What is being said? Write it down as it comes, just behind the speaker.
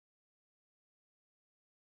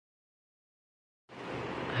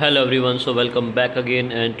Hello everyone, so welcome back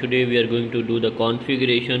again, and today we are going to do the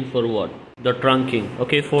configuration for what? The trunking.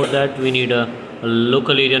 Okay, for that we need a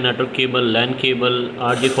local area network cable, LAN cable,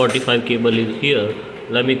 RJ45 cable is here.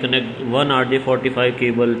 Let me connect one RJ45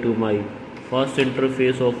 cable to my first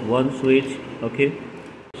interface of one switch. Okay,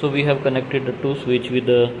 so we have connected the two switch with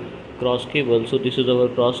the cross cable. So this is our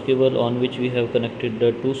cross cable on which we have connected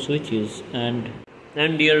the two switches, and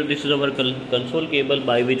here this is our console cable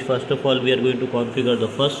by which first of all we are going to configure the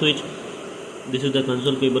first switch. This is the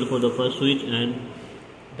console cable for the first switch, and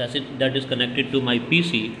that is connected to my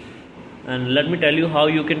PC. And let me tell you how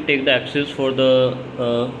you can take the access for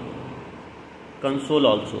the console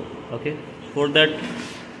also. Okay, for that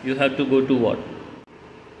you have to go to what?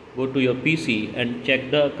 Go to your PC and check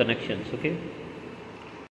the connections. Okay,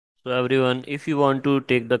 so everyone, if you want to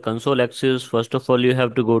take the console access, first of all you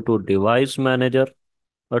have to go to device manager.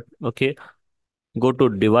 Okay, go to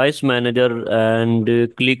device manager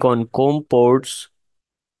and click on COM ports.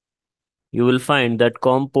 You will find that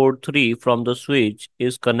COM port 3 from the switch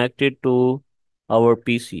is connected to our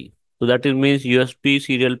PC. So that it means USB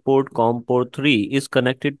serial port COM port 3 is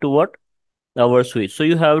connected to what? Our switch. So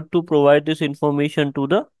you have to provide this information to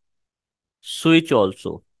the switch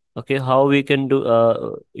also. Okay, how we can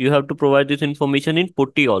do, you have to provide this information in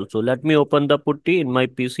putty also. Let me open the putty in my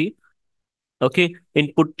PC. Okay,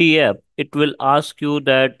 in putty app it will ask you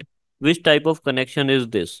that which type of connection is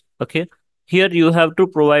this. Okay, here you have to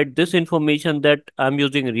provide this information that I'm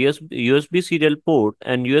using USB serial port,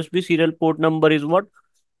 and USB serial port number is what?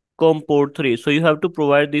 COM port 3. So you have to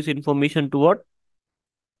provide this information to what?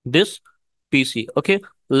 This PC. Okay,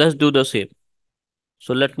 let's do the same.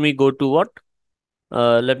 So let me go to what?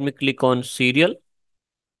 Let me click on serial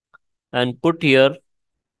and put here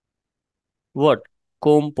what?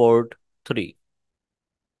 COM port 3.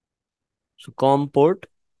 So COM port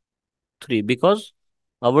 3, because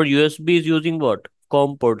our USB is using what?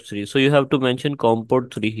 COM port 3. So you have to mention COM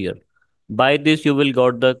port 3 here. By this, you will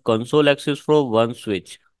got the console access for one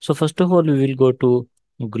switch. So first of all, we will go to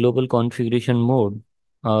global configuration mode,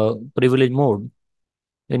 privilege mode,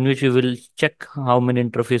 in which we will check how many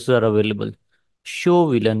interfaces are available. Show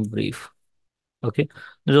VLAN brief. Okay,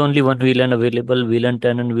 there's only one VLAN available, VLAN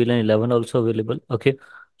 10 and VLAN 11 also available. Okay,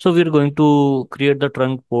 so we're going to create the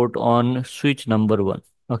trunk port on switch number 1.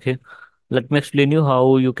 Okay, let me explain you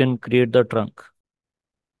how you can create the trunk.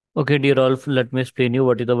 Okay, dear all, let me explain you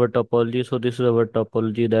what is our topology. So this is our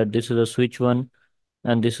topology, that this is a switch 1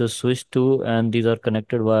 and this is switch 2, and these are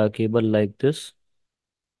connected via cable like this.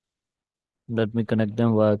 Let me connect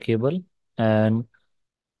them via cable. And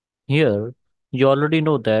here you already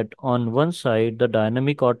know that on one side the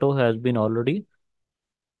dynamic auto has been already,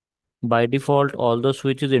 by default all the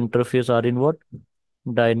switches interface are in what?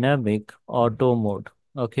 Dynamic auto mode.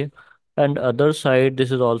 Okay, and other side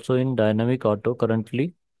this is also in dynamic auto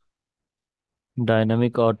currently,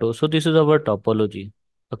 dynamic auto. So this is our topology.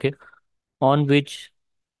 Okay, on which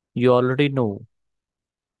you already know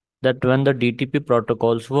that when the DTP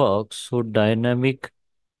protocols works, so dynamic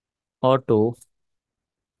auto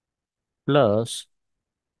plus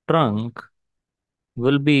trunk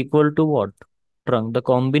will be equal to what? Trunk. The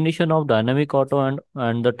combination of dynamic auto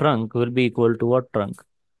and the trunk will be equal to what? Trunk.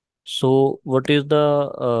 So what is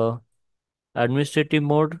the administrative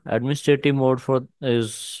mode? Administrative mode for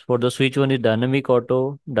the switch one is dynamic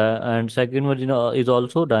auto, and second one is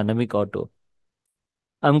also dynamic auto.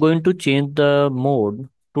 I'm going to change the mode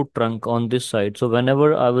to trunk on this side. So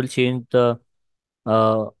whenever I will change uh,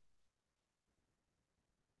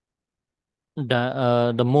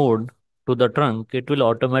 the mode to the trunk, it will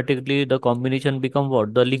automatically, the combination become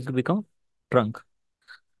what? The link become trunk.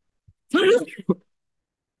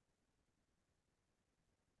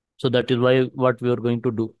 So that is why what we are going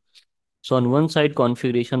to do. So on one side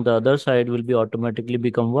configuration, the other side will be automatically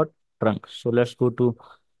become what? Trunk. So let's go to,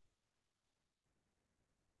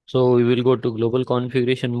 so we will go to global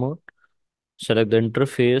configuration mode, select the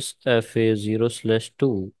interface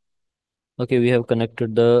FA0/2. Okay, we have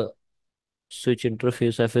connected the switch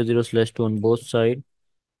interface FA0/2 on both sides.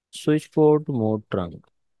 Switch port mode trunk.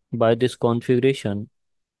 By this configuration,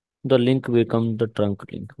 the link becomes the trunk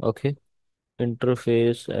link. Okay,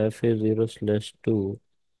 interface FA0/2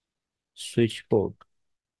 switch port.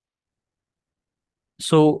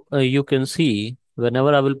 So you can see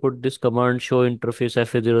whenever I will put this command show interface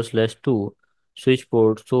FA0/2 switch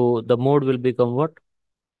port, so the mode will become what?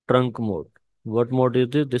 Trunk mode. What mode is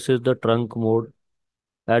this? This is the trunk mode.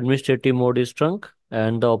 Administrative mode is trunk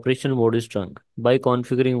and the operation mode is trunk. By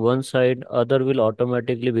configuring one side, other will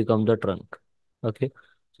automatically become the trunk. Okay.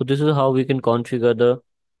 So this is how we can configure the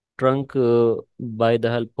trunk by the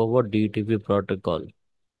help of a DTP protocol.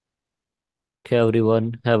 Okay,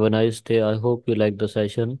 everyone, have a nice day. I hope you like the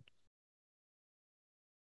session.